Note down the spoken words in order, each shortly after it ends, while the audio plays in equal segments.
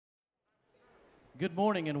Good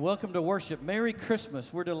morning and welcome to worship. Merry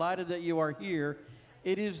Christmas. We're delighted that you are here.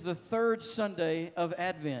 It is the third Sunday of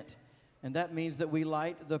Advent, and that means that we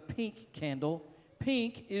light the pink candle.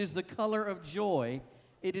 Pink is the color of joy.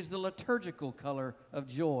 It is the liturgical color of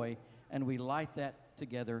joy, and we light that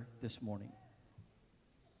together this morning.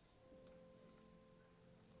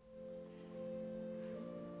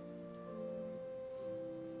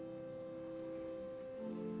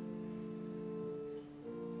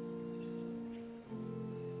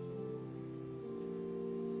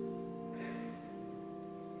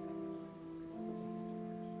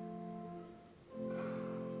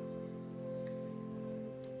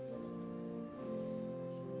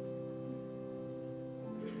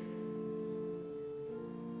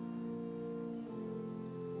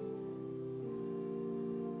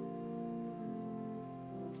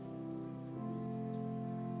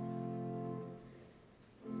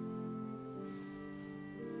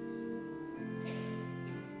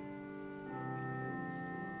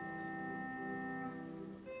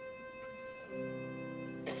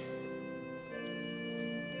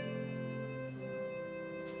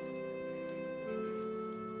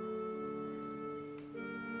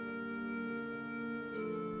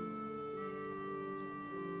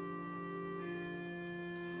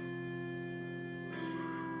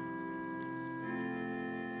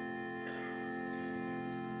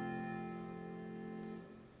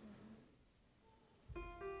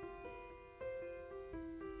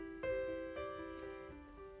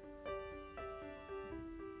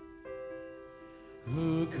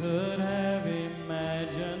 Who could have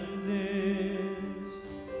imagined this?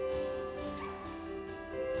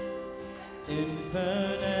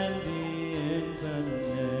 Infant and the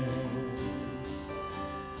infinite,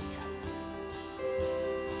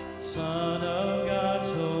 Son of God,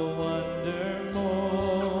 so wonderful,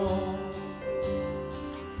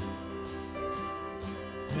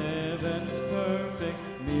 heaven's perfect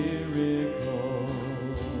miracle.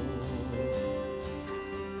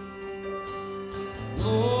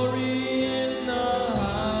 Glory in the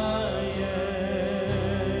highest.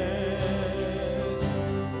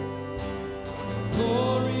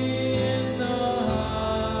 Glory in the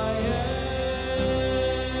highest.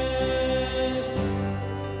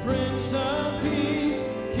 Prince of Peace,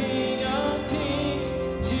 King of Kings,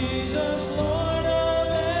 Jesus, Lord of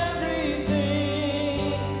everything.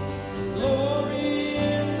 Glory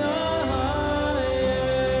in the highest.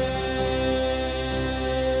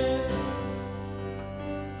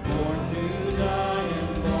 Born to die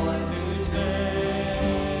and born to save,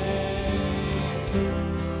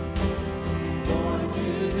 born to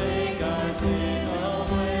take our sin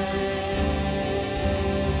away.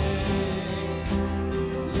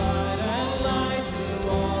 Light and light to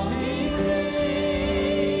all He brings.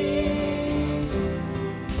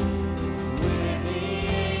 With the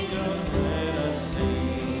angels let us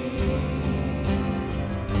sing.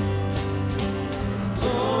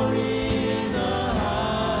 Glory in the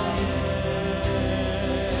highest.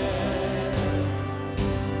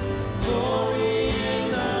 Glory in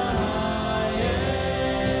the highest.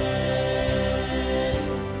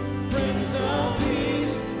 Prince of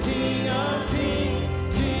Peace, King of Kings,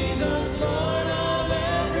 Jesus, Lord of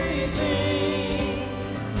everything.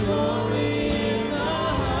 Glory in the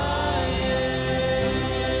highest.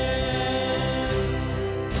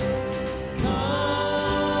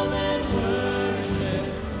 Come and worship,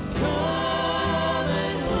 come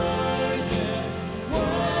and worship,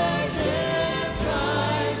 worship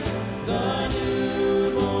Christ, the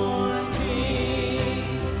newborn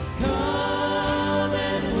King. Come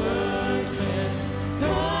and worship,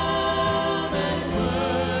 come and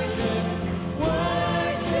worship,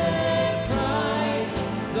 worship Christ,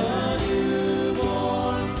 the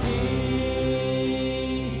newborn King.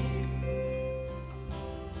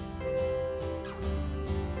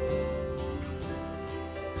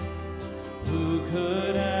 Who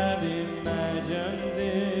could have imagined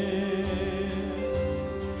this?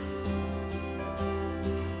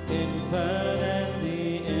 Infant and the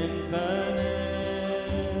infinite,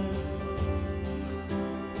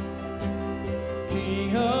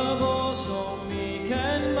 King of all, so meek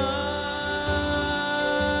and mild,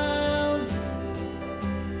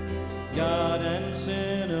 God and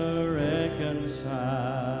sinner reconciled.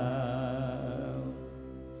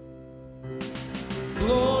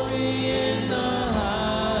 Glory in the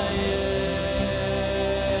highest.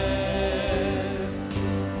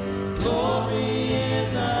 Glory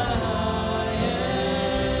in the highest.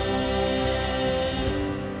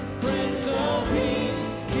 Prince of Peace,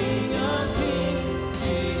 King of Kings,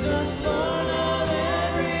 Jesus, Lord of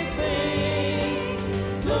everything.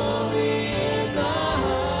 Glory in the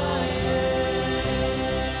highest.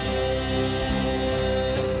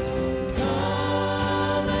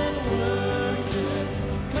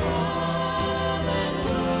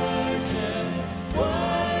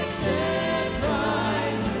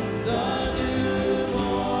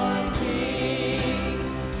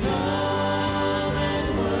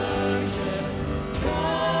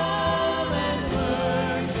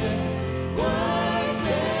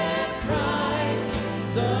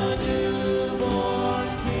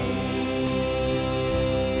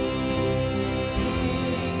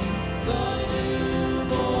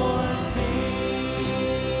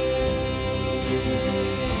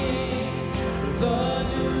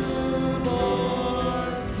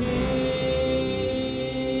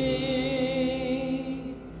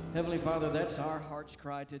 Heavenly Father, that's our heart's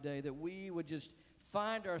cry today, that we would just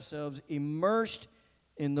find ourselves immersed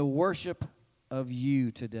in the worship of you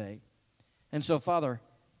today. And so, Father,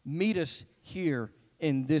 meet us here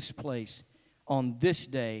in this place on this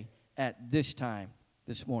day at this time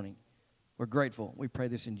this morning. We're grateful. We pray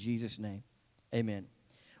this in Jesus' name. Amen.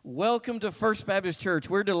 Welcome to First Baptist Church.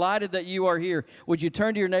 We're delighted that you are here. Would you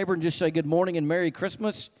turn to your neighbor and just say good morning and Merry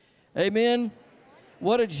Christmas? Amen.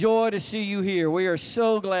 What a joy to see you here. We are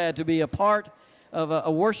so glad to be a part of a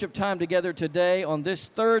worship time together today on this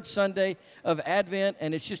third Sunday of Advent,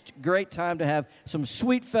 and it's just a great time to have some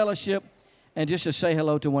sweet fellowship and just to say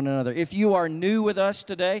hello to one another. If you are new with us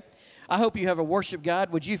today, I hope you have a worship guide.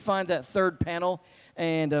 Would you find that third panel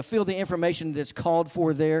and fill the information that's called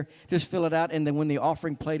for there? Just fill it out, and then when the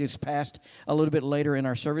offering plate is passed a little bit later in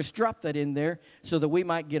our service, drop that in there so that we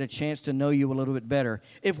might get a chance to know you a little bit better.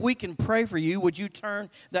 If we can pray for you, would you turn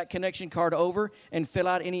that connection card over and fill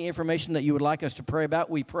out any information that you would like us to pray about?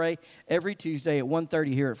 We pray every Tuesday at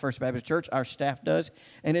 1:30 here at First Baptist Church. Our staff does,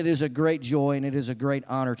 and it is a great joy and it is a great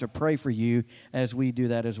honor to pray for you as we do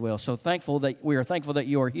that as well. So we are thankful that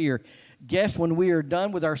you are here. Guests, when we are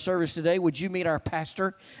done with our service today, would you meet our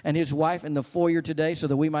pastor and his wife in the foyer today so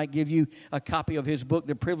that we might give you a copy of his book,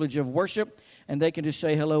 The Privilege of Worship, and they can just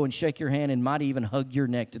say hello and shake your hand and might even hug your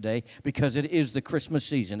neck today because it is the Christmas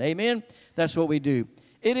season. Amen? That's what we do.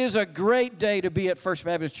 It is a great day to be at First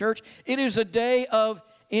Baptist Church. It is a day of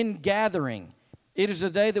ingathering. It is the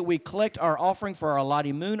day that we collect our offering for our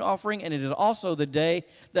Lottie Moon offering, and it is also the day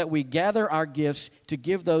that we gather our gifts to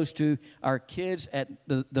give those to our kids at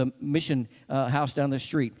the mission house down the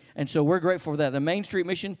street. And so we're grateful for that, the Main Street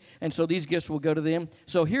Mission, and so these gifts will go to them.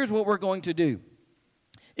 So here's what we're going to do.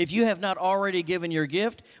 If you have not already given your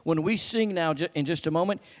gift, when we sing now in just a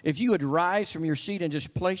moment, if you would rise from your seat and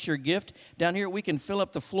just place your gift down here, we can fill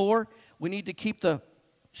up the floor. We need to keep the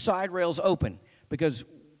side rails open because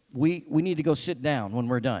we need to go sit down when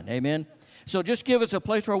we're done. Amen? So just give us a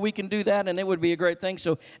place where we can do that, and it would be a great thing.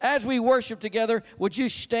 So as we worship together, would you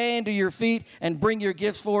stand to your feet and bring your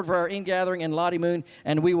gifts forward for our ingathering and Lottie Moon,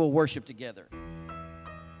 and we will worship together.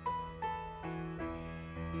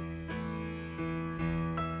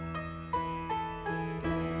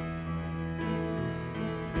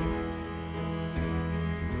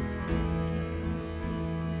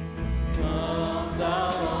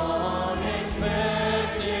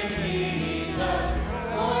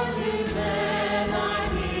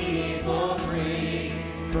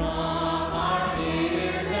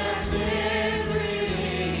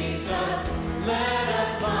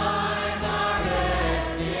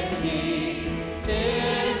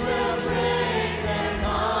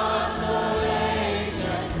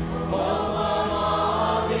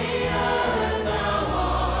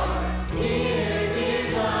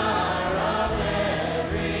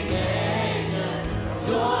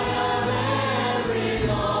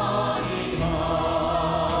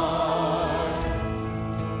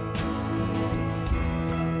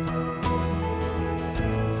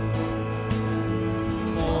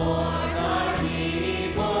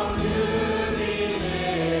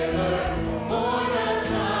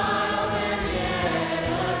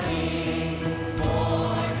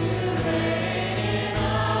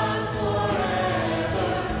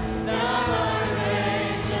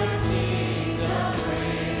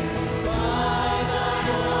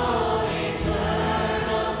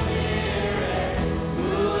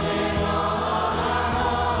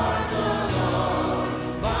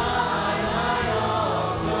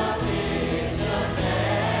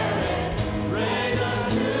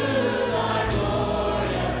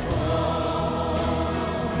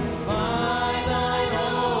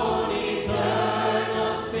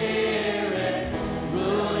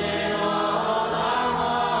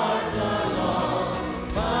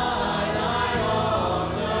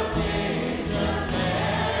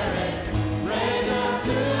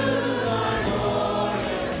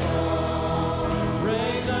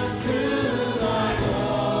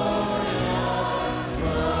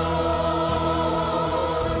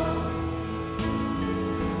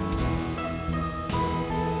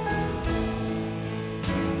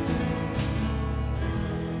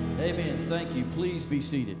 Thank you. Please be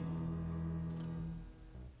seated.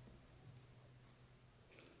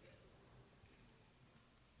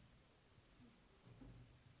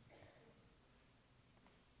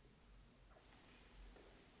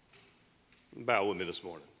 Bow with me this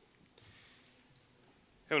morning.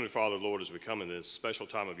 Heavenly Father, Lord, as we come in this special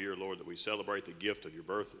time of year, Lord, that we celebrate the gift of your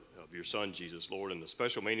birth, of your Son, Jesus, Lord, and the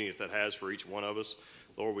special meaning that that has for each one of us,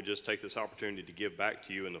 Lord, we just take this opportunity to give back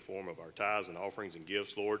to you in the form of our tithes and offerings and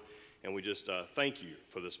gifts, Lord. And we just thank you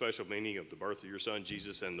for the special meaning of the birth of your son,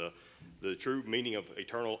 Jesus, and the true meaning of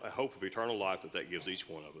hope of eternal life that gives each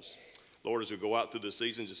one of us. Lord, as we go out through this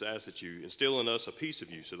season, just ask that you instill in us a piece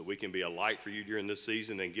of you so that we can be a light for you during this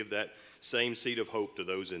season and give that same seed of hope to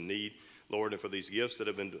those in need. Lord, and for these gifts that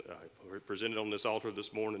have been presented on this altar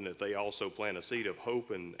this morning, that they also plant a seed of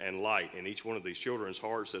hope and light in each one of these children's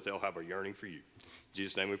hearts, that they'll have a yearning for you. In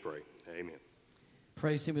Jesus' name we pray. Amen.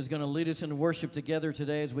 Praise Him is going to lead us in worship together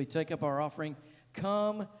today as we take up our offering.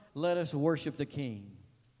 Come, let us worship the King.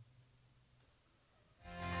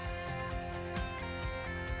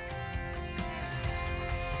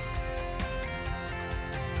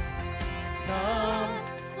 Come,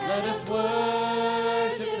 let us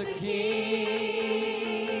worship the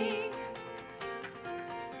King.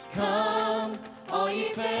 Come, all ye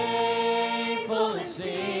faithful, and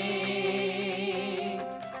sing.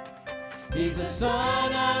 He's the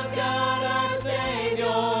Son of God, our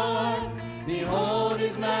Savior. Behold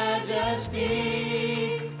His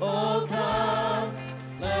majesty. Oh, come,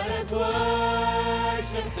 let us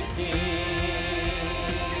worship the King.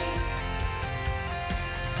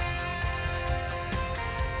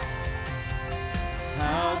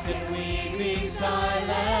 How can we be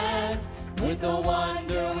silent with the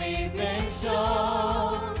wonder we've been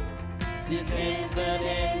shown? This infant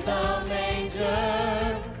in the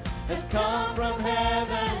manger has come from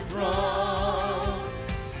heaven's throne.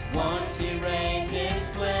 Once He reigned in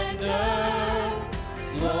splendor,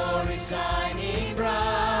 glory shining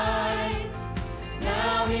bright.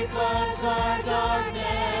 Now He floods our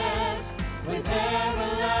darkness with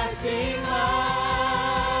everlasting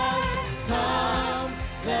light. Come,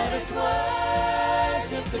 let us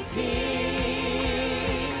worship the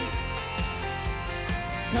King.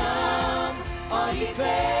 Come, all ye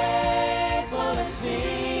faithful, and sing.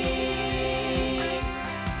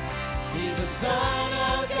 He's the Son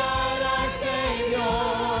of God, our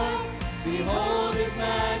Savior. Behold His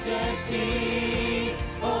majesty.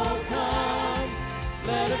 Oh, come,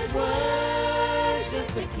 let us worship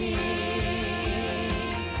the King.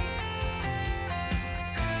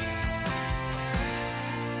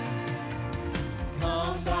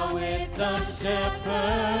 Come thou with the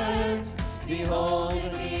shepherds, behold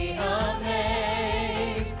and be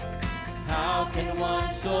amazed. How can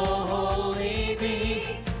one so holy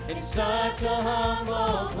be in such a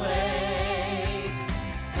humble place?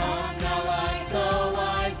 Come now like the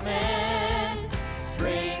wise men,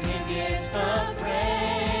 bring Him gifts of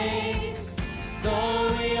praise. Though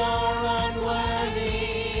we are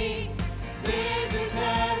unworthy, this is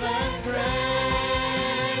heaven's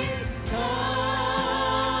grace.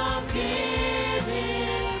 Come, give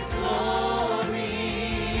Him glory.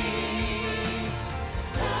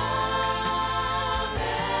 Come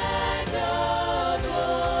and adore.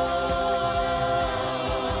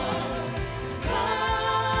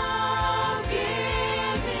 Come,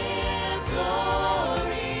 give Him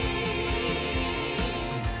glory.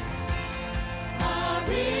 Our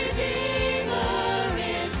Redeemer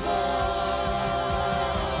is born.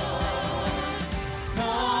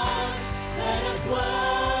 Come, let us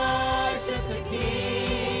worship the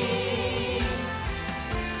King.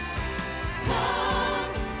 Come,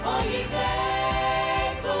 all ye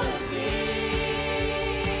faithful, and sing.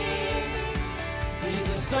 He's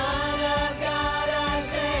the Son of God, our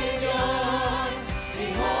Savior.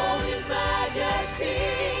 Behold His majesty.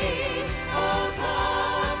 Oh,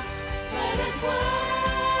 come, let us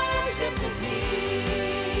worship the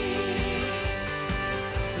King.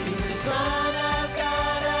 He's the Son of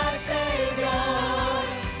God, our Savior.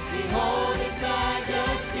 Behold His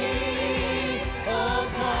majesty. Oh,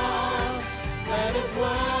 come, let us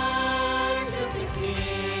worship the King.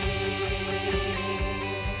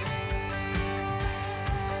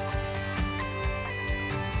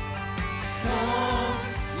 Come,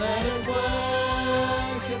 let us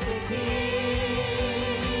worship the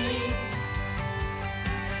King.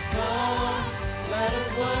 Come, let us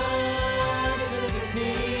worship the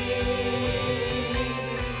King.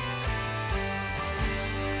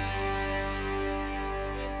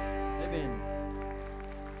 Amen.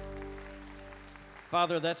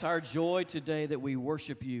 Father, that's our joy today that we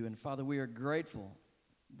worship you. And Father, we are grateful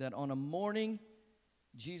that on a morning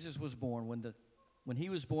Jesus was born, when He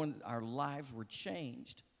was born, our lives were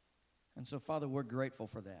changed. And so, Father, we're grateful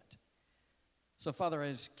for that. So, Father,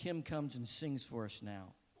 as Kim comes and sings for us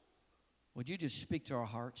now, would you just speak to our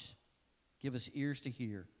hearts, give us ears to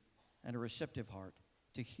hear, and a receptive heart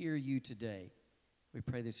to hear you today. We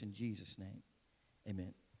pray this in Jesus' name.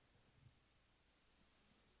 Amen.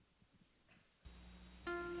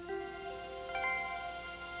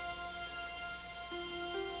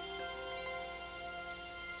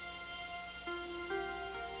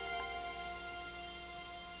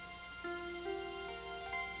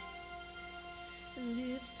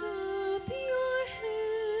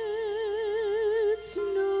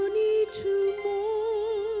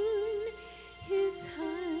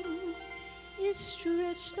 is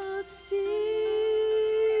stretched out still,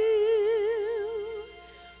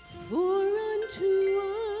 for unto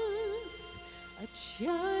us a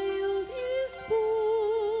child is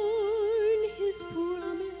born, his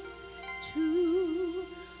promise to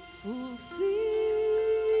fulfill.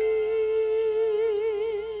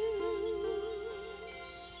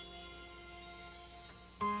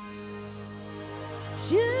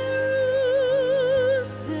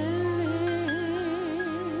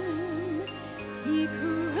 Jerusalem, he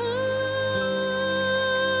cried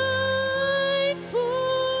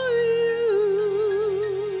for you.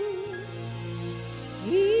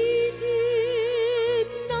 He did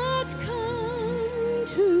not come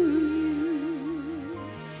to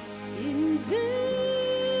you in vain.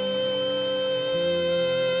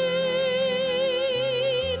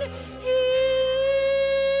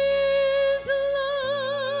 His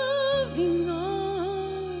loving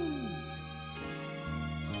arms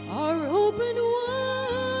are open wide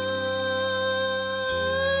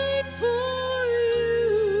for you,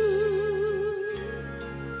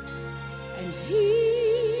 and he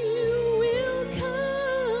will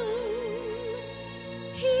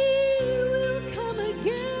come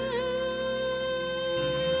again.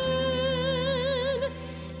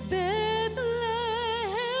 Bethlehem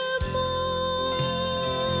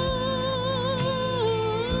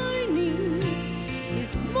morning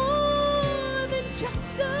is more than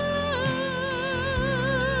just a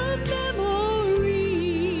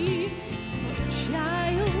memory, for the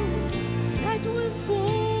child that was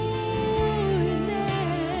born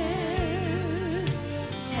there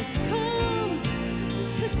has come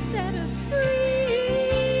to set us free.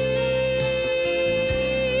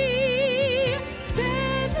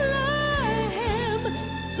 Bethlehem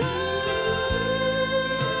sunrise,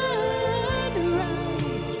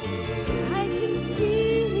 I can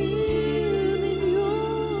see him in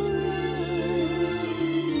your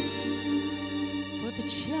eyes. For the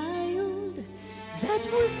child that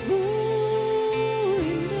was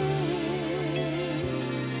born there,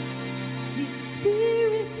 his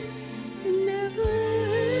spirit never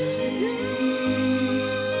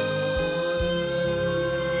dies.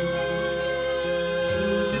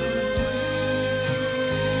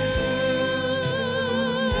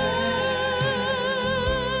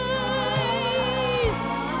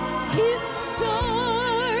 His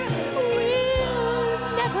star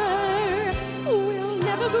will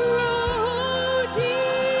never grow dim.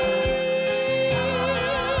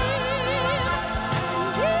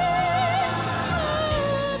 His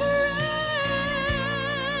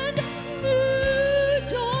brand new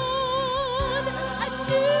dawn, a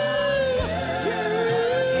new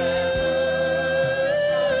Jerusalem.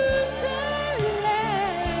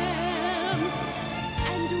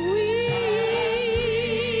 And we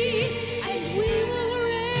will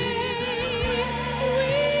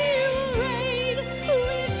reign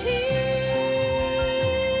with him.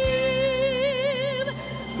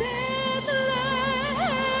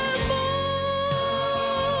 Bethlehem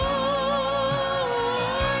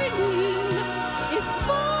morning is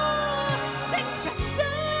more than just a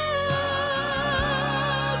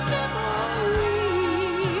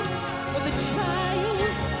memory, for the child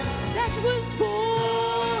that was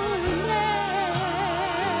born there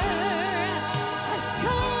has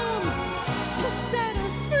come to set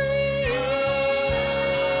us free.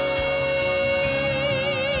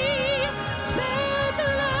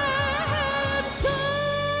 Bethlehem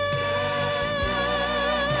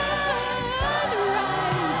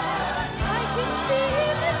sunrise, I can see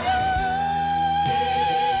him in yours.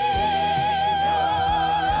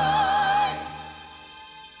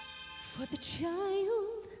 For the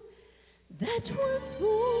child that was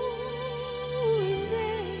born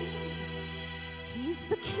there, he's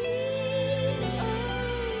the King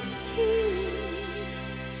of kings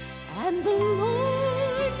and the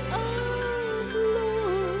Lord of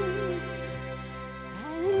lords,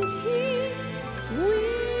 and he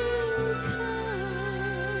will come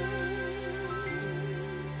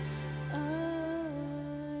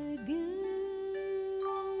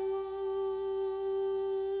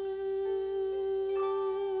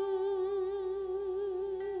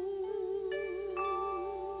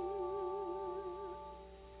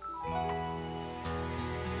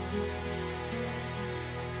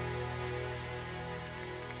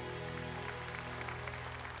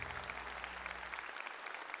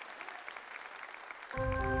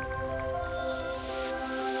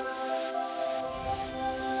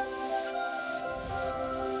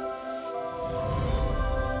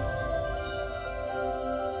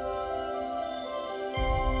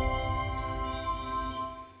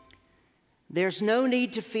There's no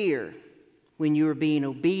need to fear when you are being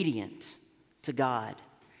obedient to God.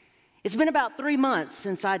 It's been about 3 months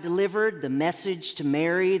since I delivered the message to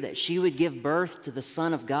Mary that she would give birth to the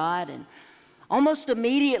Son of God, and almost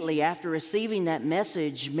immediately after receiving that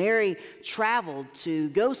message, Mary traveled to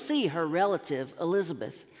go see her relative,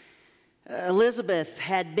 Elizabeth. Elizabeth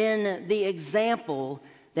had been the example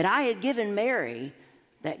that I had given Mary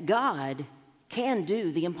that God can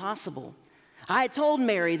do the impossible. I had told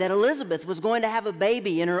Mary that Elizabeth was going to have a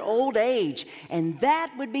baby in her old age, and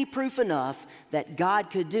that would be proof enough that God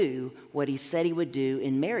could do what he said he would do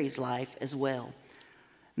in Mary's life as well.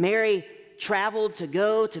 Mary traveled to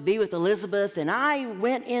go to be with Elizabeth, and I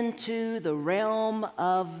went into the realm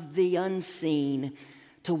of the unseen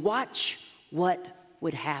to watch what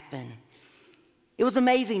would happen. It was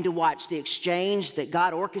amazing to watch the exchange that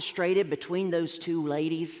God orchestrated between those two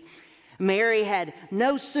ladies. Mary had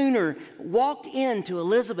no sooner walked into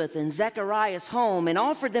Elizabeth and Zechariah's home and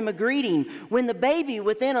offered them a greeting when the baby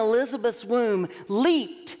within Elizabeth's womb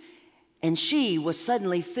leaped, and she was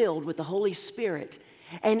suddenly filled with the Holy Spirit.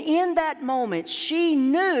 And in that moment, she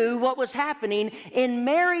knew what was happening in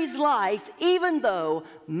Mary's life, even though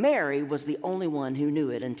Mary was the only one who knew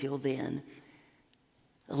it until then.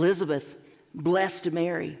 Elizabeth blessed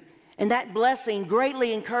Mary, and that blessing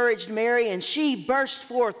greatly encouraged Mary, and she burst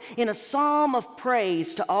forth in a psalm of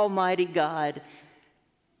praise to Almighty God.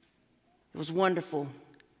 It was wonderful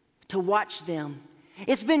to watch them.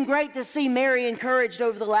 It's been great to see Mary encouraged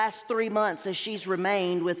over the last 3 months as she's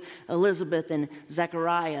remained with Elizabeth and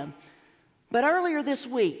Zechariah. But earlier this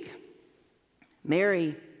week,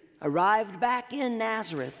 Mary arrived back in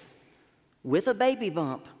Nazareth with a baby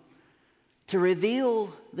bump to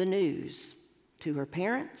reveal the news to her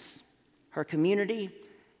parents, her community,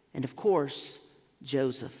 and of course,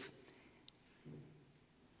 Joseph.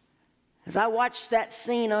 As I watched that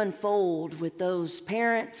scene unfold with those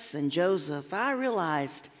parents and Joseph, I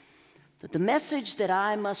realized that the message that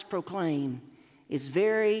I must proclaim is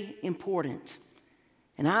very important.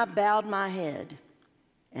 And I bowed my head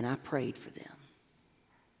and I prayed for them.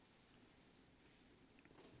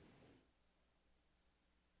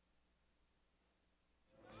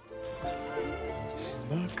 She's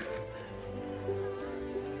back.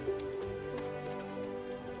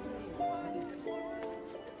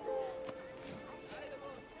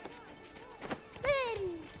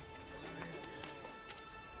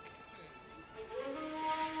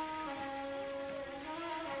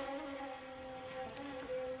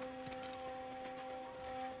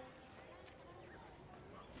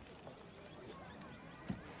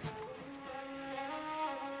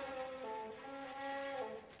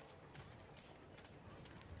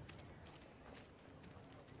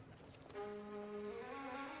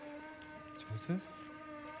 Joseph?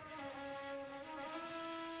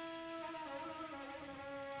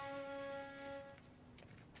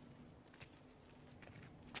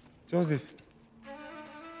 Joseph!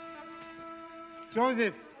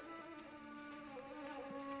 Joseph!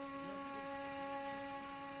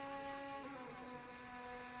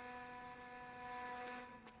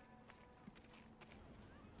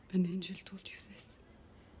 An angel told you this,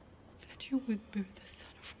 that you would bear the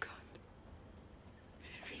Son of God.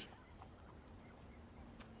 Mary.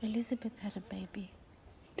 Elizabeth had a baby,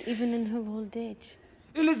 even in her old age.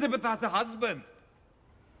 Elizabeth has a husband!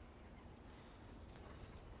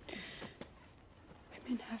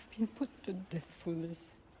 Women have been put to death for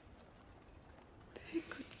this. They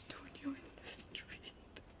could stone you in the street.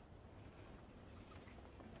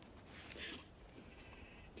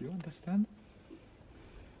 Do you understand?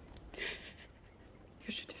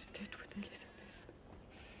 You should have stayed with Elizabeth.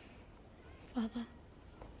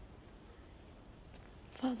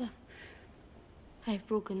 Father, I have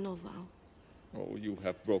broken no vow. Oh, you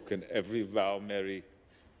have broken every vow, Mary.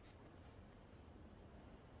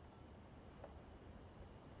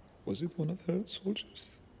 Was it one of Herod's soldiers?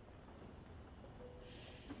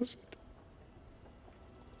 Was it?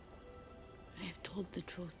 I have told the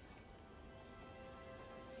truth.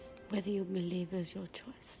 Whether you believe is your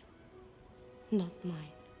choice, not mine.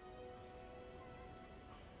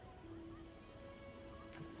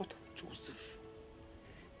 What of Joseph?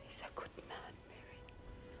 He's a good man, Mary.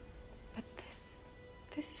 But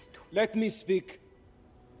this is too... Let me speak.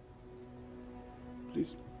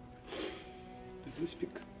 Please. Let me speak.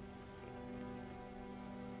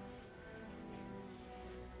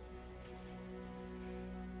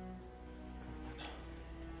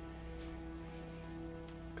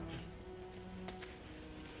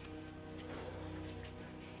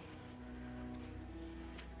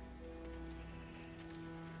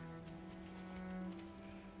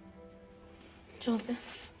 Joseph,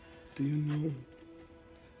 Do you know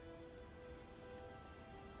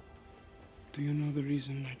Do you know the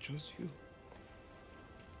reason I chose you,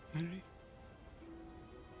 Mary?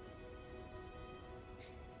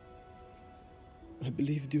 I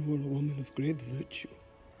believed you were a woman of great virtue.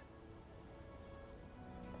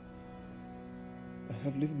 I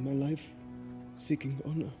have lived my life seeking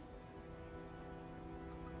honor.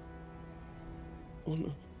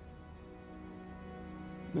 Honor.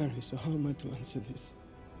 Mary, so how am I to answer this?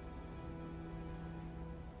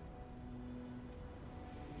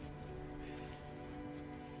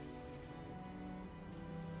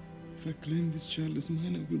 If I claim this child is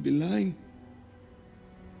mine, I will be lying.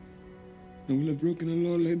 I will have broken a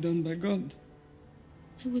law laid down by God.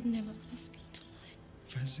 I would never ask you to lie.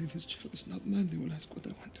 If I say this child is not mine, they will ask what I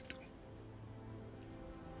want to do.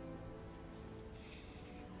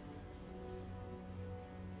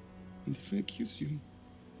 And if I accuse you,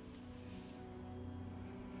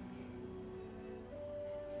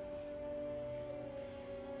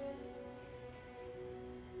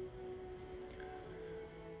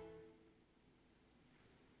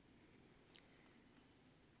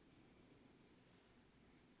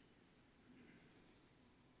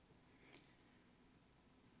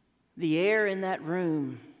 The air in that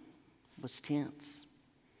room was tense.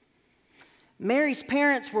 Mary's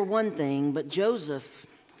parents were one thing, but Joseph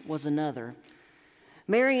was another.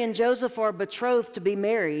 Mary and Joseph are betrothed to be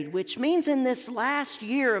married, which means in this last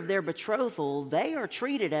year of their betrothal, they are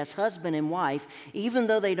treated as husband and wife, even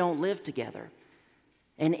though they don't live together.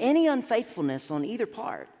 And any unfaithfulness on either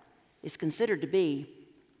part is considered to be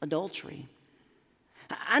adultery.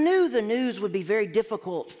 I knew the news would be very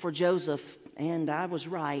difficult for Joseph, and I was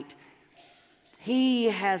right. He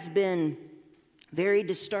has been very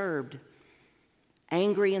disturbed,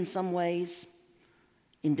 angry in some ways,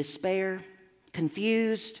 in despair,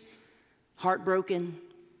 confused, heartbroken.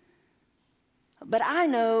 But I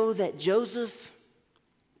know that Joseph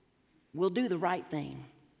will do the right thing,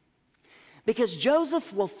 because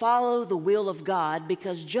Joseph will follow the will of God,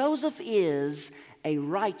 because Joseph is a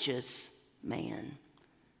righteous man.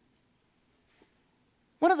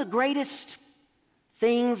 One of the greatest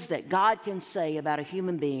things that God can say about a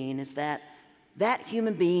human being is that that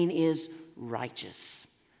human being is righteous.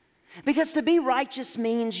 Because to be righteous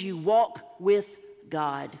means you walk with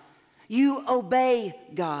God. You obey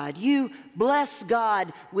God. You bless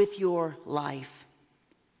God with your life.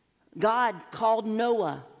 God called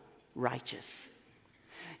Noah righteous.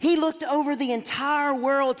 He looked over the entire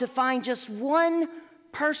world to find just one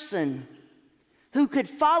person who could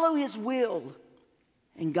follow his will,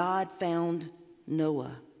 and God found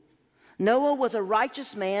Noah. Noah was a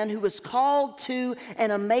righteous man who was called to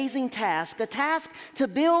an amazing task, a task to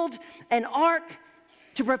build an ark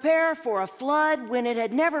to prepare for a flood when it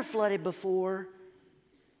had never flooded before.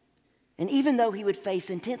 And even though he would face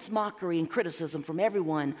intense mockery and criticism from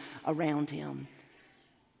everyone around him,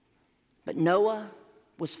 but Noah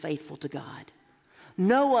was faithful to God.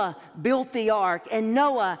 Noah built the ark, and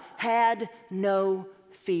Noah had no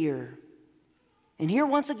fear. And here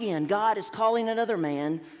once again, God is calling another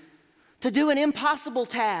man to do an impossible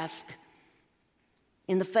task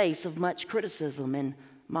in the face of much criticism and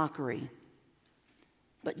mockery.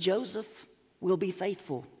 But Joseph will be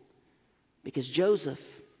faithful, because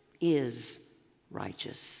Joseph is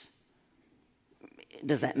righteous.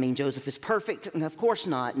 Does that mean Joseph is perfect? Of course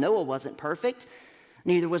not. Noah wasn't perfect.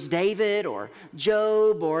 Neither was David or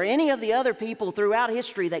Job or any of the other people throughout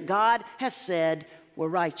history that God has said were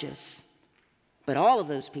righteous. But all of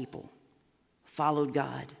those people followed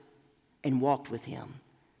God and walked with him.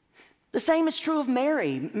 The same is true of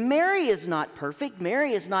Mary. Mary is not perfect.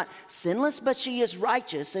 Mary is not sinless, but she is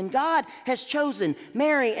righteous. And God has chosen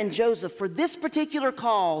Mary and Joseph for this particular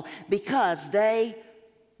call because they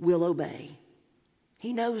will obey.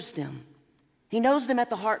 He knows them. He knows them at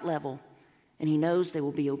the heart level, and he knows they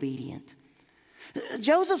will be obedient.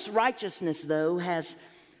 Joseph's righteousness, though, has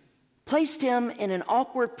placed him in an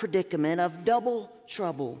awkward predicament of double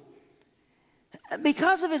trouble.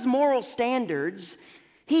 Because of his moral standards,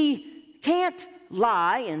 he can't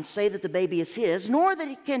lie and say that the baby is his, nor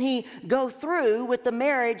can he go through with the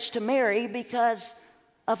marriage to Mary because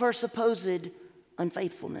of her supposed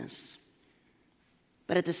unfaithfulness.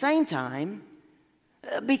 But at the same time,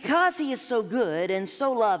 because he is so good and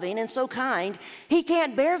so loving and so kind, he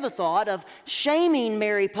can't bear the thought of shaming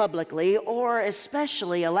Mary publicly, or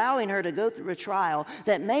especially allowing her to go through a trial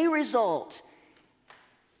that may result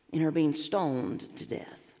in her being stoned to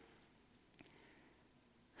death.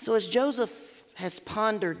 So as Joseph has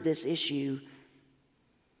pondered this issue,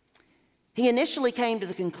 he initially came to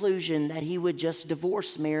the conclusion that he would just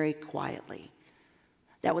divorce Mary quietly.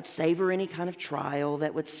 that would save her any kind of trial,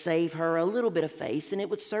 that would save her a little bit of face, and it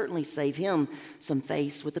would certainly save him some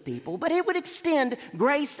face with the people. But it would extend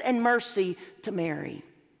grace and mercy to Mary.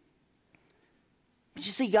 But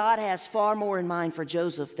you see, God has far more in mind for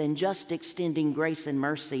Joseph than just extending grace and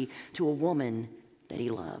mercy to a woman that he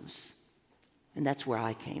loves. And that's where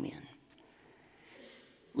I came in.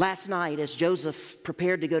 Last night, as Joseph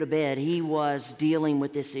prepared to go to bed, he was dealing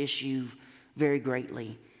with this issue very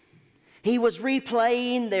greatly. He was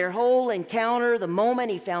replaying their whole encounter, the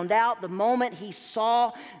moment he found out, the moment he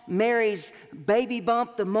saw Mary's baby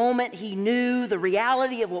bump, the moment he knew the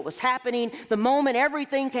reality of what was happening, the moment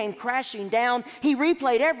everything came crashing down. He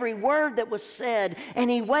replayed every word that was said,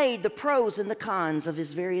 and he weighed the pros and the cons of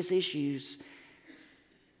his various issues.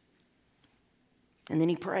 And then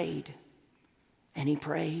he prayed, and he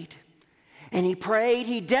prayed, and he prayed.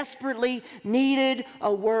 He desperately needed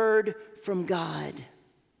a word from God.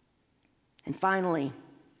 And finally,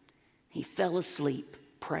 he fell asleep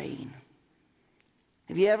praying.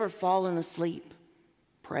 Have you ever fallen asleep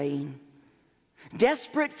praying?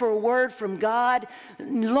 Desperate for a word from God,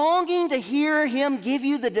 longing to hear him give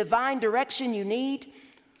you the divine direction you need?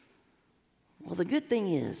 Well, the good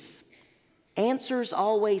thing is, answers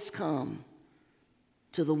always come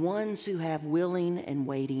to the ones who have willing and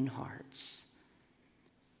waiting hearts.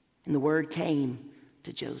 And the word came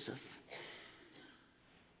to Joseph.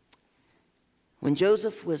 When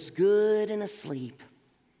Joseph was good and asleep,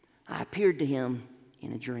 I appeared to him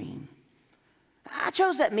in a dream. I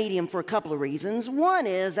chose that medium for a couple of reasons. One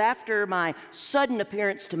is, after my sudden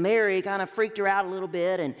appearance to Mary kind of freaked her out a little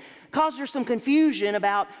bit and caused her some confusion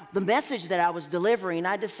about the message that I was delivering,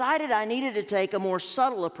 I decided I needed to take a more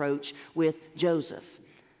subtle approach with Joseph.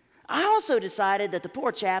 I also decided that the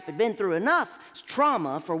poor chap had been through enough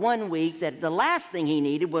trauma for 1 week that the last thing he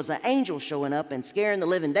needed was an angel showing up and scaring the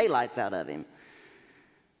living daylights out of him.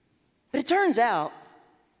 But it turns out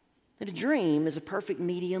that a dream is a perfect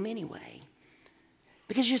medium anyway.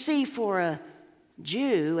 Because you see, for a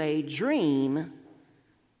Jew, a dream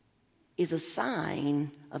is a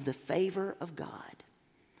sign of the favor of God.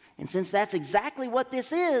 And since that's exactly what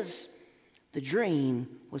this is, the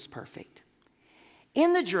dream was perfect.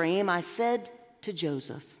 In the dream, I said to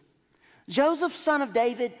Joseph, "Joseph, son of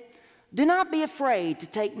David, do not be afraid to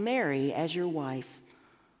take Mary as your wife,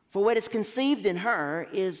 for what is conceived in her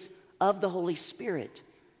is of the Holy Spirit.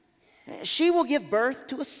 She will give birth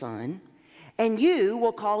to a son, and you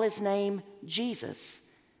will call his name Jesus,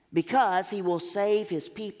 because he will save his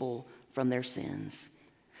people from their sins."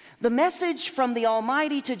 The message from the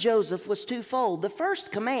Almighty to Joseph was twofold. The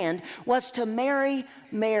first command was to marry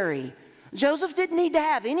Mary. Joseph didn't need to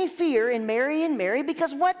have any fear in marrying Mary,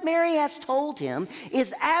 because what Mary has told him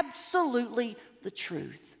is absolutely the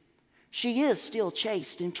truth. She is still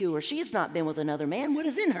chaste and pure. She has not been with another man. What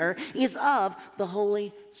is in her is of the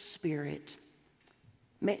Holy Spirit.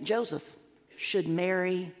 Joseph should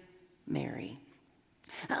marry Mary.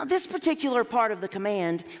 Now, this particular part of the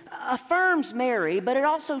command affirms Mary, but it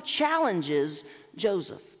also challenges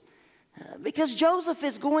Joseph. Because Joseph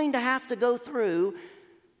is going to have to go through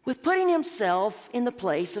with putting himself in the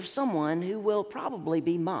place of someone who will probably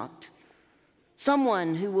be mocked,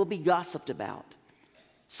 someone who will be gossiped about,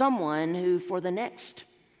 someone who for the next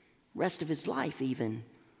rest of his life even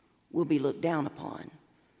will be looked down upon.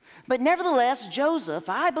 But nevertheless, Joseph,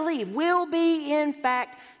 I believe, will be in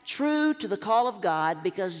fact true to the call of God,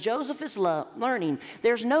 because Joseph is learning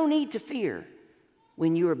there's no need to fear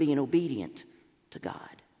when you are being obedient to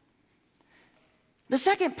God. The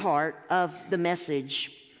second part of the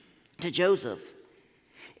message to Joseph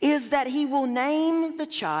is that he will name the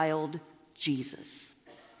child Jesus.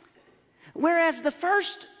 Whereas the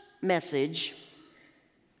first message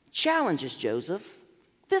challenges Joseph,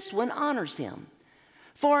 this one honors him.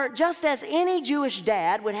 For just as any Jewish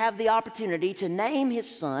dad would have the opportunity to name his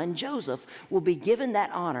son, Joseph will be given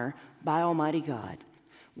that honor by Almighty God.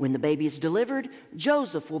 When the baby is delivered,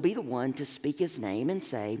 Joseph will be the one to speak his name and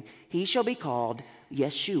say, "He shall be called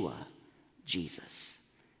Yeshua," Jesus.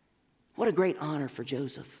 What a great honor for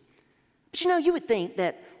Joseph. But you would think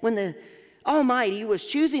that when the Almighty was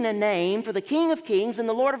choosing a name for the King of Kings and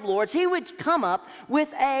the Lord of Lords, he would come up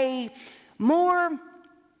with a more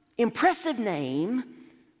impressive name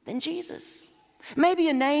than Jesus. Maybe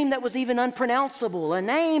a name that was even unpronounceable, a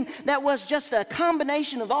name that was just a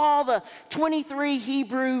combination of all the 23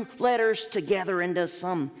 Hebrew letters together into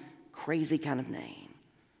some crazy kind of name.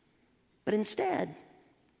 But instead,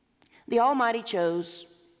 the Almighty chose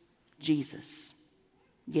Jesus,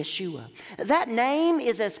 Yeshua. That name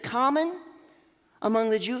is as common among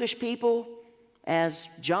the Jewish people as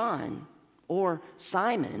John or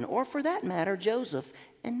Simon, or for that matter, Joseph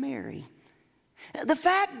and Mary. The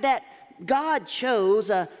fact that God chose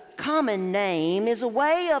a common name is a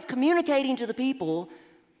way of communicating to the people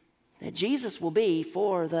that Jesus will be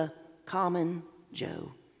for the common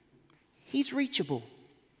Joe. He's reachable.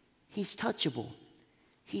 He's touchable.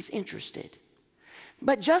 He's interested.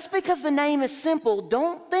 But just because the name is simple,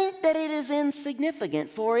 don't think that it is insignificant,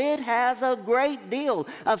 for it has a great deal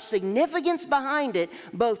of significance behind it,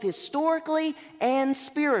 both historically and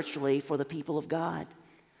spiritually for the people of God.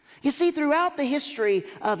 You see, throughout the history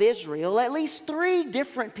of Israel, at least 3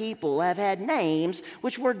 different people have had names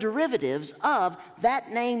which were derivatives of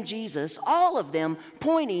that name Jesus, all of them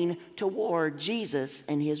pointing toward Jesus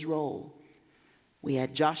and his role. We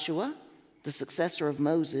had Joshua, the successor of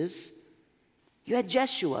Moses. You had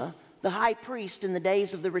Jeshua, the high priest in the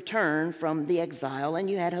days of the return from the exile, and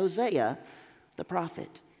you had Hosea, the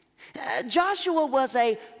prophet. Joshua was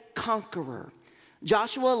a conqueror.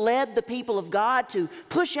 Joshua led the people of God to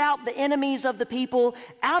push out the enemies of the people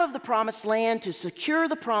out of the promised land, to secure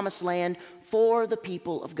the promised land for the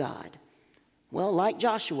people of God. Well, like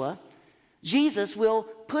Joshua, Jesus will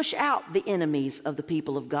push out the enemies of the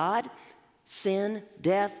people of God, sin,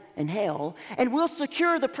 death, and hell, and will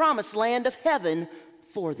secure the promised land of heaven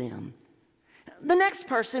for them. The next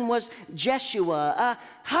person was Jeshua, a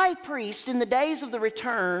high priest in the days of the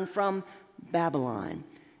return from Babylon.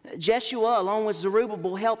 Jeshua, along with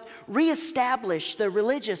Zerubbabel, helped reestablish the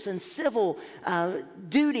religious and civil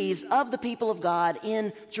duties of the people of God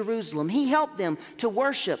in Jerusalem. He helped them to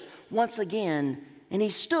worship once again, and he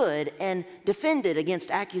stood and defended against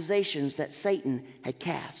accusations that Satan had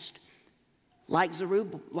cast. Like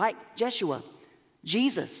Jeshua,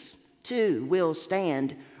 Jesus too will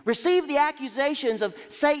stand, receive the accusations of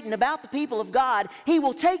Satan about the people of God. He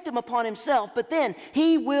will take them upon himself, but then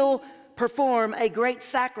he will perform a great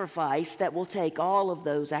sacrifice that will take all of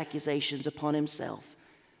those accusations upon himself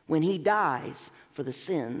when he dies for the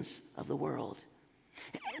sins of the world.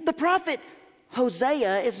 The prophet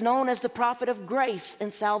Hosea is known as the prophet of grace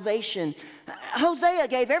and salvation. Hosea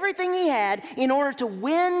gave everything he had in order to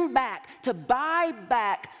win back, to buy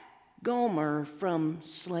back Gomer from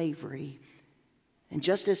slavery. And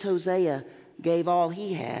just as Hosea gave all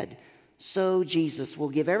he had, so Jesus will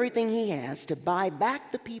give everything he has to buy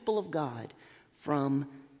back the people of God from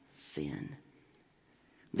sin.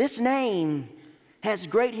 This name has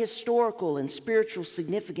great historical and spiritual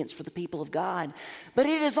significance for the people of God, but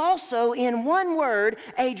it is also, in one word,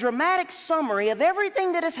 a dramatic summary of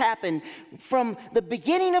everything that has happened from the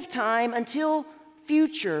beginning of time until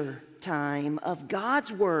future time of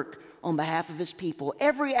God's work on behalf of his people.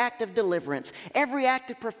 Every act of deliverance, every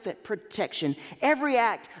act of protection, every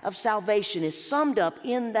act of salvation is summed up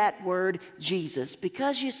in that word Jesus.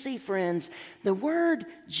 Because you see, friends, the word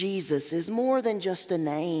Jesus is more than just a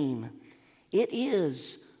name. It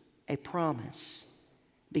is a promise,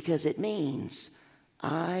 because it means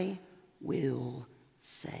I will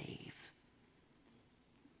save.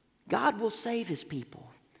 God will save his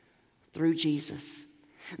people through Jesus.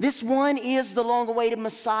 This one is the long-awaited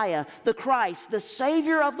Messiah, the Christ, the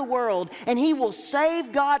Savior of the world, and he will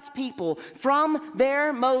save God's people from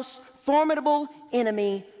their most formidable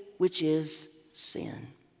enemy, which is sin.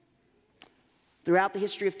 Throughout the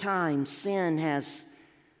history of time, sin has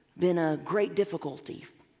been a great difficulty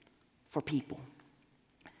for people.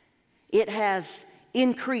 It has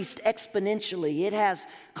increased exponentially. It has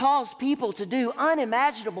caused people to do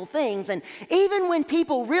unimaginable things. And even when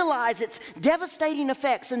people realize its devastating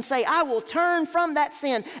effects and say, I will turn from that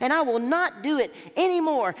sin and I will not do it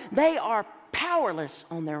anymore, they are powerless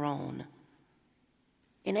on their own.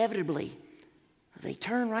 Inevitably, they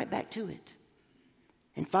turn right back to it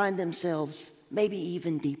and find themselves maybe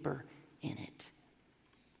even deeper in it.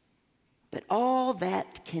 But all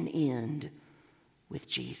that can end with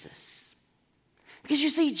Jesus. Because you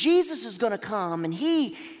see, Jesus is going to come and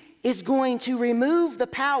he is going to remove the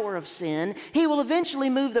power of sin. He will eventually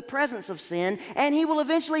move the presence of sin, and he will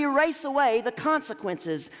eventually erase away the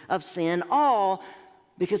consequences of sin, all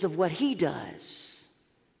because of what he does.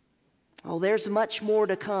 Oh, there's much more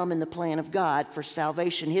to come in the plan of God for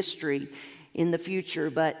salvation history in the future,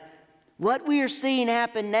 but what we are seeing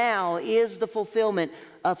happen now is the fulfillment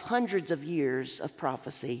of hundreds of years of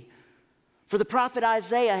prophecy. For the prophet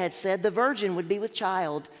Isaiah had said the virgin would be with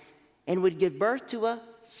child and would give birth to a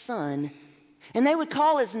son, and they would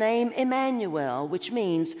call his name Emmanuel, which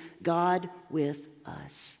means God with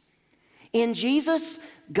us. In Jesus,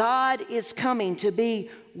 God is coming to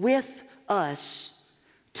be with us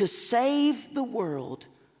to save the world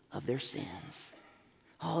of their sins.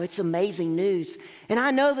 Oh, it's amazing news. And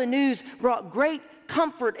I know the news brought great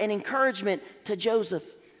comfort and encouragement to Joseph.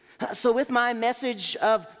 So with my message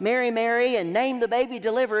of Mary, Mary, and name the baby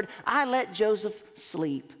delivered, I let Joseph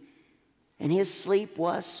sleep. And his sleep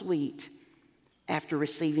was sweet after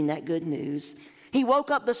receiving that good news. He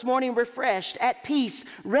woke up this morning refreshed, at peace,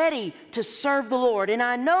 ready to serve the Lord. And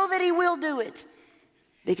I know that he will do it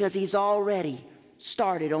because he's already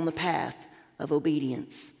started on the path of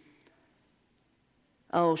obedience.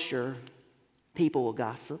 Oh, sure, people will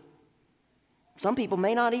gossip. Some people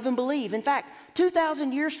may not even believe. In fact,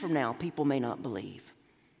 2,000 years from now, people may not believe.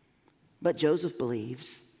 But Joseph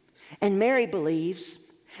believes, and Mary believes,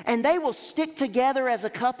 and they will stick together as a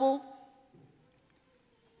couple,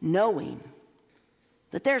 knowing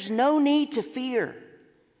that there's no need to fear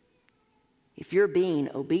if you're being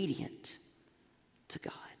obedient to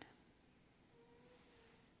God.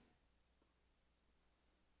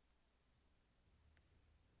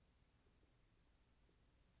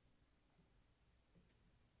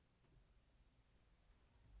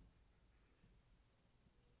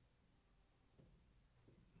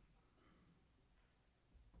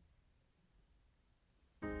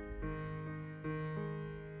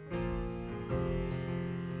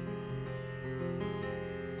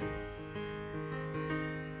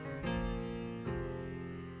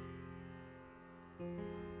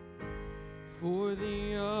 For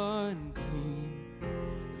the unclean,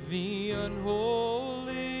 the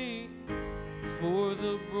unholy, for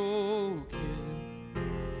the broken,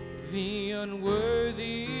 the unworthy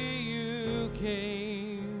you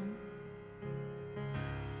came.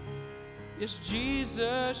 Yes,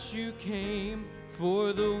 Jesus, you came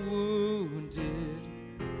for the wounded,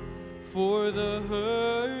 for the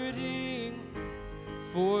hurting,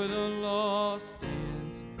 for the lost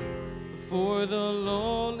and for the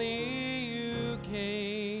lonely.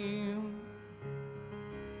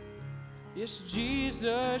 Yes,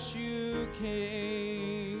 Jesus, you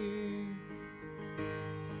came.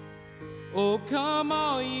 Oh, come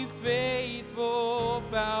all ye faithful,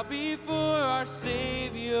 bow before our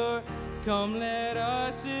Savior. Come, let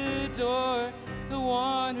us adore the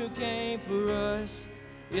one who came for us.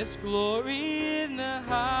 Yes, glory in the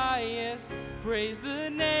highest, praise the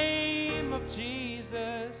name of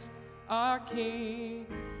Jesus. Our King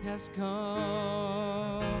has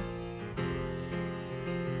come.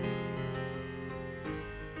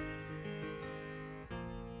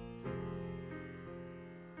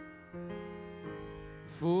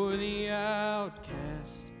 For the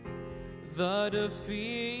outcast, the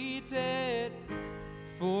defeated,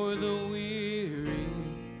 for the weary,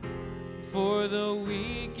 for the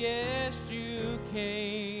weakest you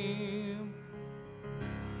came.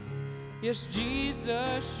 Yes,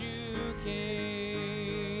 Jesus, you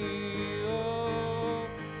came.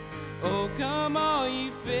 Oh, come all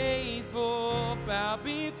ye faithful, bow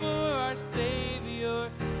before our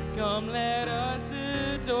Savior. Come, let us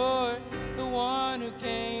adore the one who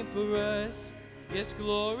came for us. Yes,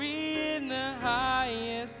 glory in the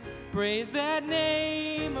highest, praise that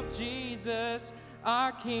name of Jesus.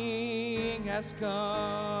 Our King has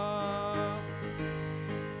come.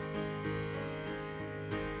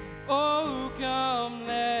 Oh, come,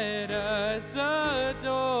 let us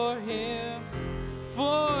adore him,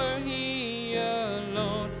 for he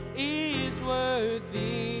alone is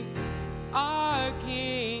worthy. Our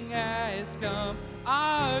King has come,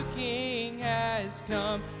 our King has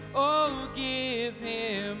come. Oh, give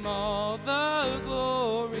him all the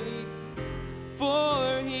glory,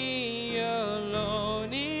 for he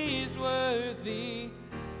alone is worthy.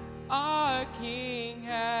 Our King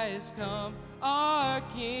has come, our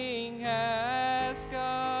King has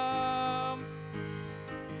come.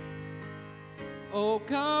 Oh,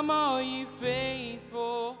 come all ye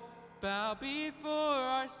faithful, bow before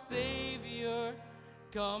our Savior.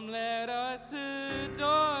 Come, let us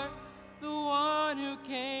adore the one who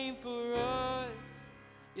came for us.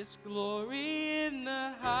 Yes, glory in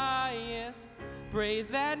the highest, praise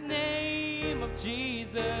that name of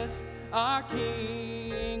Jesus. Our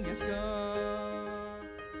King has come.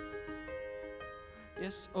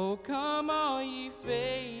 Yes, oh, come all ye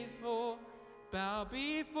faithful, bow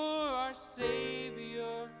before our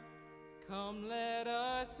Savior. Come, let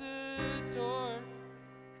us adore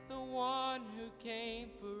the one who came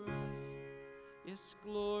for us. Yes,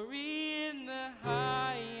 glory in the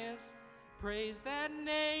highest, praise that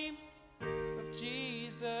name of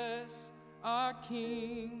Jesus. Our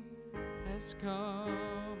King has come.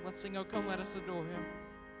 Let's sing, oh, come, let us adore him.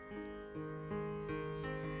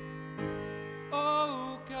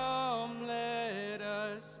 Oh, come, let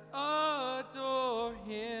us adore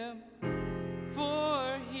him,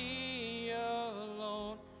 for he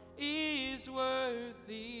alone is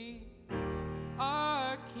worthy.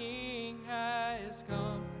 Our King has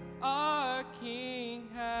come,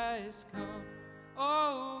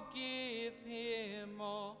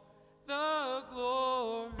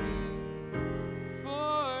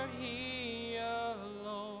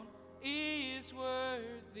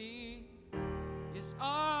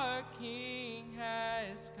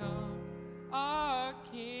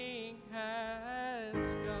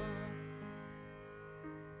 as God.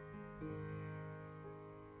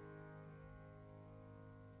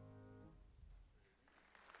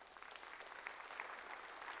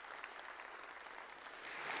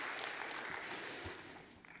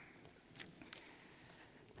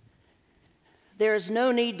 There is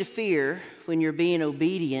no need to fear when you're being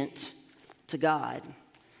obedient to God.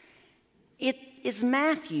 It is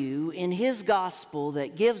Matthew in his gospel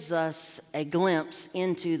that gives us a glimpse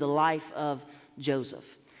into the life of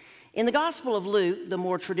Joseph. In the Gospel of Luke, the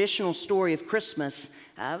more traditional story of Christmas,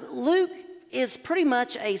 Luke is pretty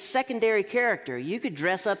much a secondary character. You could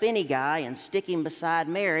dress up any guy and stick him beside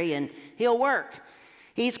Mary and he'll work.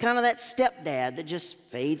 He's kind of that stepdad that just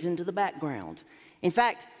fades into the background. In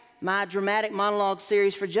fact, my dramatic monologue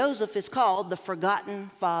series for Joseph is called The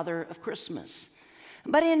Forgotten Father of Christmas.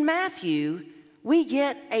 But in Matthew, we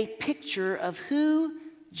get a picture of who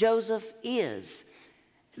Joseph is.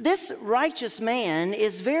 This righteous man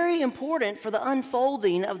is very important for the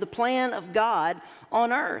unfolding of the plan of God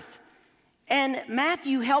on earth. And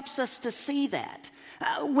Matthew helps us to see that.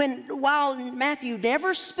 While Matthew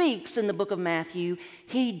never speaks in the book of Matthew,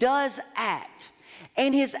 he does act.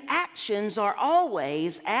 And his actions are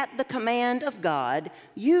always at the command of God,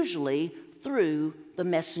 usually through the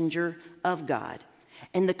messenger of God.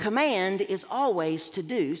 And the command is always to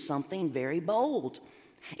do something very bold.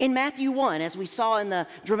 In Matthew 1, as we saw in the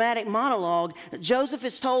dramatic monologue, Joseph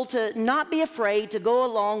is told to not be afraid to go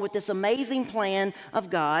along with this amazing plan of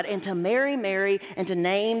God and to marry Mary and to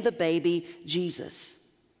name the baby Jesus.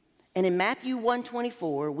 And in Matthew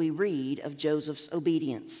 1:24, we read of Joseph's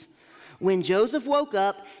obedience. When Joseph woke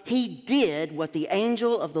up, he did what the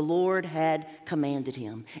angel of the Lord had commanded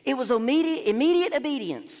him. It was immediate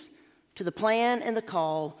obedience to the plan and the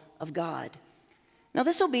call of God. Now,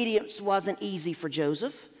 this obedience wasn't easy for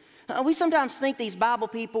Joseph. We sometimes think these Bible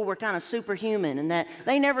people were kind of superhuman and that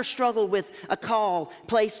they never struggled with a call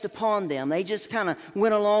placed upon them. They just kind of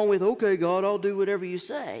went along with, okay, God, I'll do whatever you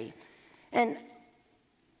say. And,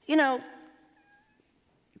 you know,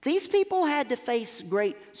 these people had to face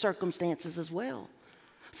great circumstances as well.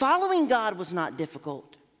 Following God was not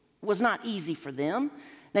difficult, was not easy for them.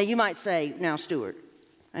 Now, you might say, now, Stuart,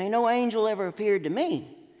 ain't no angel ever appeared to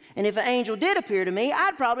me. And if an angel did appear to me,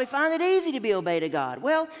 I'd probably find it easy to be obeyed to God.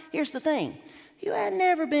 Well, here's the thing. You had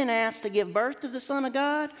never been asked to give birth to the Son of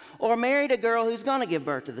God or married a girl who's going to give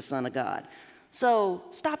birth to the Son of God. So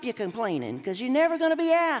stop your complaining, because you're never going to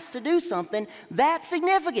be asked to do something that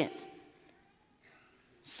significant.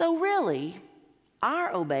 So really,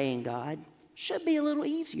 our obeying God should be a little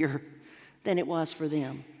easier than it was for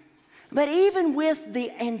them. But even with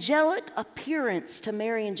the angelic appearance to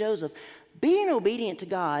Mary and Joseph, being obedient to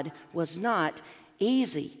God was not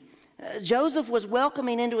easy. Joseph was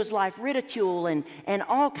welcoming into his life ridicule and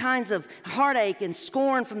all kinds of heartache and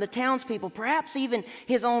scorn from the townspeople, perhaps even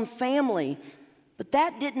his own family. But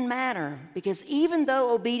that didn't matter, because even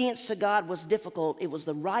though obedience to God was difficult, it was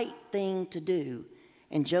the right thing to do.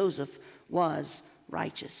 And Joseph was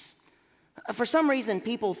righteous. For some reason,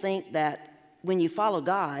 people think that when you follow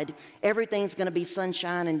God, everything's going to be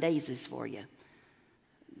sunshine and daisies for you.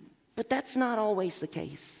 But that's not always the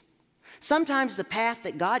case. Sometimes the path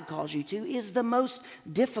that God calls you to is the most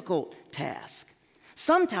difficult task.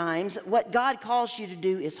 Sometimes what God calls you to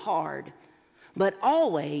do is hard, but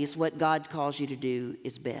always what God calls you to do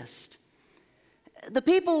is best. The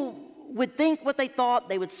people would think what they thought,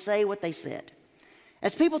 they would say what they said.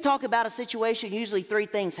 As people talk about a situation, usually three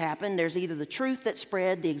things happen. There's either the truth that's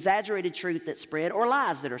spread, the exaggerated truth that's spread, or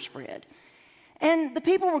lies that are spread. And the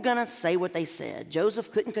people were going to say what they said.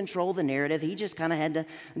 Joseph couldn't control the narrative. He just kind of had to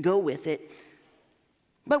go with it.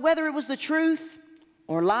 But whether it was the truth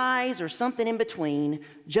or lies or something in between,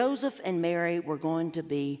 Joseph and Mary were going to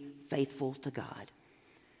be faithful to God.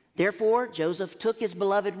 Therefore, Joseph took his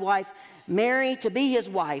beloved wife, Mary, to be his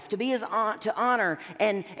wife, to be his aunt, to honor,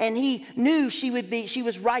 and he knew she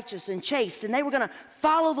was righteous and chaste, and they were going to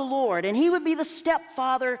follow the Lord, and he would be the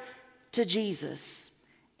stepfather to Jesus.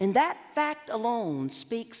 And that fact alone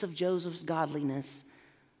speaks of Joseph's godliness.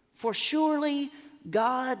 For surely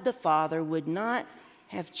God the Father would not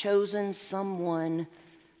have chosen someone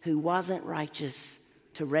who wasn't righteous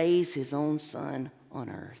to raise his own son on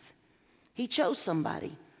earth. He chose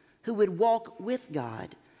somebody who would walk with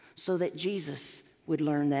God so that Jesus would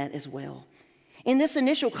learn that as well. In this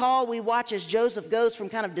initial call, we watch as Joseph goes from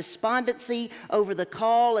kind of despondency over the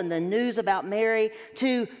call and the news about Mary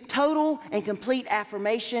to total and complete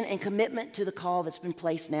affirmation and commitment to the call that's been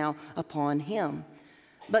placed now upon him.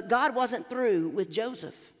 But God wasn't through with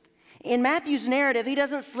Joseph. In Matthew's narrative, he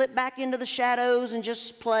doesn't slip back into the shadows and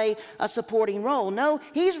just play a supporting role. No,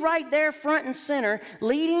 he's right there front and center,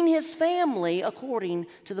 leading his family according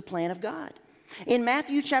to the plan of God. In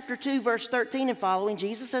Matthew chapter 2, verse 13 and following,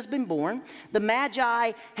 Jesus has been born. The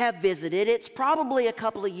Magi have visited. It's probably a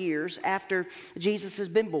couple of years after Jesus has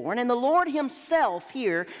been born. And the Lord himself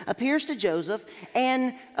here appears to Joseph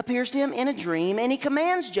and appears to him in a dream. And he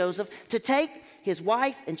commands Joseph to take his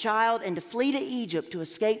wife and child and to flee to Egypt to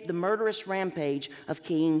escape the murderous rampage of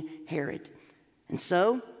King Herod. And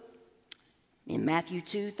so, in Matthew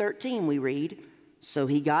 2:13 we read, "So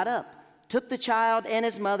he got up, took the child and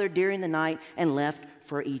his mother during the night, and left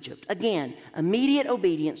for Egypt." Again, immediate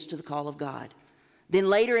obedience to the call of God. Then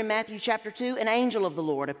later in Matthew chapter 2, an angel of the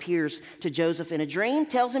Lord appears to Joseph in a dream,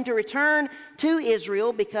 tells him to return to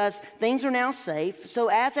Israel because things are now safe. So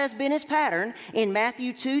as has been his pattern, in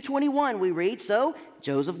Matthew 2:21 we read, "So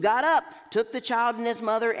Joseph got up, took the child and his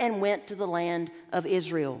mother, and went to the land of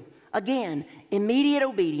Israel." Again, immediate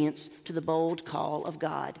obedience to the bold call of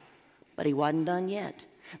God. But he wasn't done yet.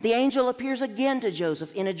 The angel appears again to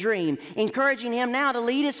Joseph in a dream, encouraging him now to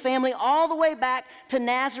lead his family all the way back to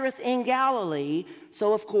Nazareth in Galilee.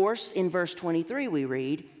 So, of course, in verse 23 we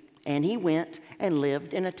read, "And he went and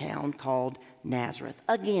lived in a town called Nazareth."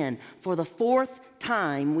 Again, for the fourth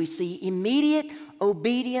time, we see immediate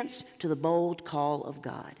obedience to the bold call of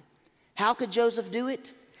God. How could Joseph do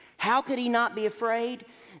it? How could he not be afraid?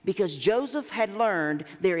 Because Joseph had learned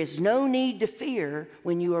there is no need to fear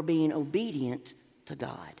when you are being obedient to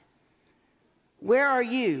God. Where are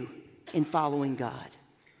you in following God?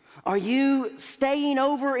 Are you staying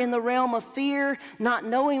over in the realm of fear, not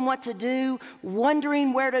knowing what to do,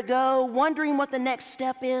 wondering where to go, wondering what the next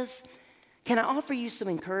step is? Can I offer you some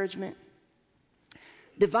encouragement?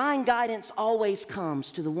 Divine guidance always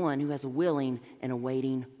comes to the one who has a willing and a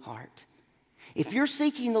waiting heart. If you're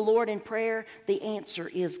seeking the Lord in prayer, the answer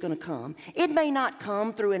is going to come. It may not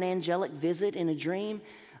come through an angelic visit in a dream,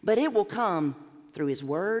 but it will come through his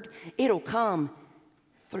word. It'll come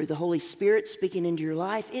through the Holy Spirit speaking into your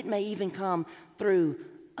life. It may even come through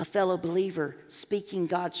a fellow believer speaking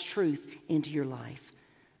God's truth into your life.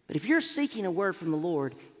 But if you're seeking a word from the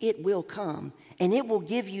Lord, it will come, and it will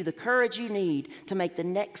give you the courage you need to make the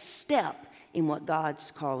next step in what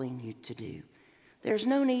God's calling you to do. There's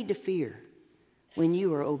no need to fear when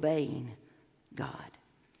you are obeying God.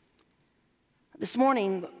 This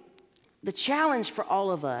morning, the challenge for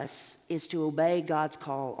all of us is to obey God's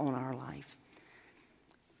call on our life.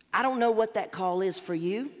 I don't know what that call is for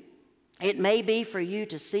you. It may be for you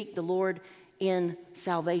to seek the Lord in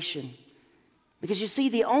salvation. Because you see,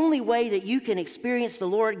 the only way that you can experience the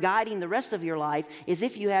Lord guiding the rest of your life is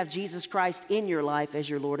if you have Jesus Christ in your life as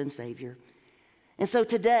your Lord and Savior. And so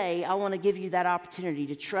today, I want to give you that opportunity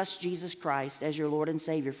to trust Jesus Christ as your Lord and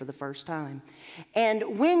Savior for the first time.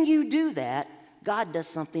 And when you do that, God does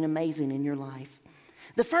something amazing in your life.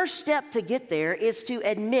 The first step to get there is to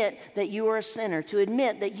admit that you are a sinner, to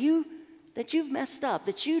admit that you've messed up,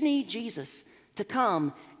 that you need Jesus to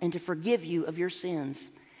come and to forgive you of your sins.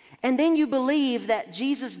 And then you believe that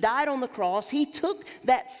Jesus died on the cross. He took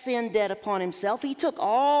that sin debt upon himself. He took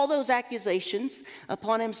all those accusations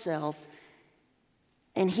upon himself,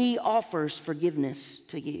 and he offers forgiveness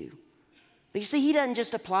to you. But you see, he doesn't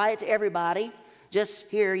just apply it to everybody. Just,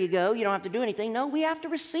 here you go, you don't have to do anything. No, we have to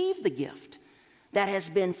receive the gift that has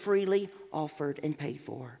been freely offered and paid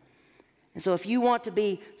for. And so if you want to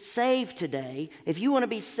be saved today, if you want to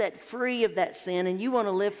be set free of that sin and you want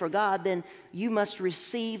to live for God, then you must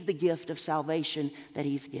receive the gift of salvation that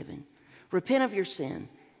he's given. Repent of your sin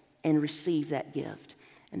and receive that gift.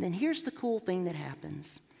 And then here's the cool thing that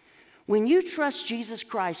happens. When you trust Jesus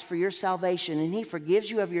Christ for your salvation and he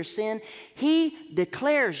forgives you of your sin, he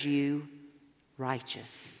declares you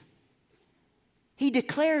righteous. He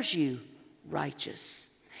declares you righteous.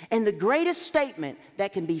 And the greatest statement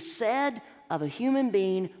that can be said of a human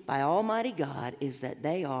being by Almighty God is that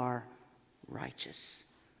they are righteous.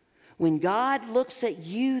 When God looks at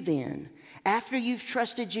you then, after you've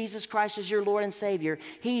trusted Jesus Christ as your Lord and Savior,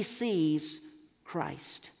 he sees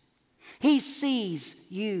Christ. He sees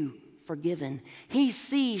you forgiven. He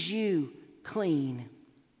sees you clean.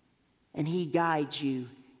 And he guides you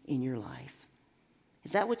in your life.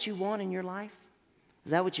 Is that what you want in your life?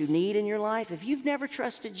 Is that what you need in your life? If you've never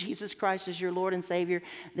trusted Jesus Christ as your Lord and Savior,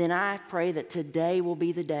 then I pray that today will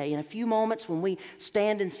be the day. In a few moments when we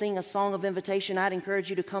stand and sing a song of invitation, I'd encourage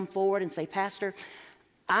you to come forward and say, Pastor,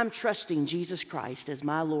 I'm trusting Jesus Christ as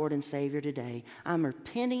my Lord and Savior today. I'm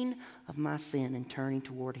repenting of my sin and turning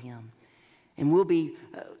toward him. And we'll be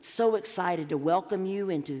so excited to welcome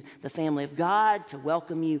you into the family of God, to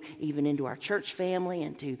welcome you even into our church family,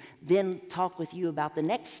 and to then talk with you about the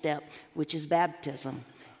next step, which is baptism,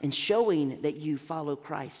 and showing that you follow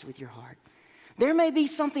Christ with your heart. There may be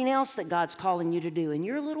something else that God's calling you to do, and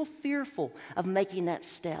you're a little fearful of making that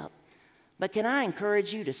step. But can I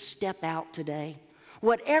encourage you to step out today?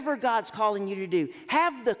 Whatever God's calling you to do,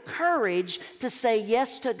 have the courage to say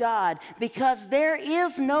yes to God, because there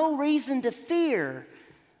is no reason to fear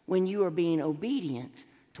when you are being obedient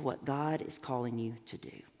to what God is calling you to do.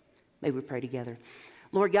 May we pray together.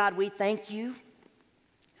 Lord God, we thank you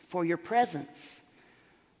for your presence.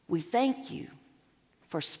 We thank you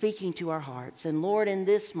for speaking to our hearts. And Lord, in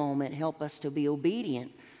this moment, help us to be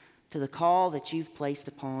obedient to the call that you've placed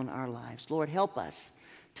upon our lives. Lord, help us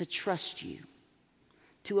to trust you,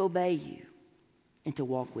 to obey you, and to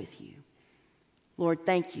walk with you. Lord,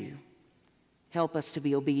 thank you. Help us to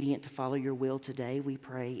be obedient to follow your will today. We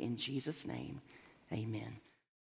pray in Jesus' name. Amen.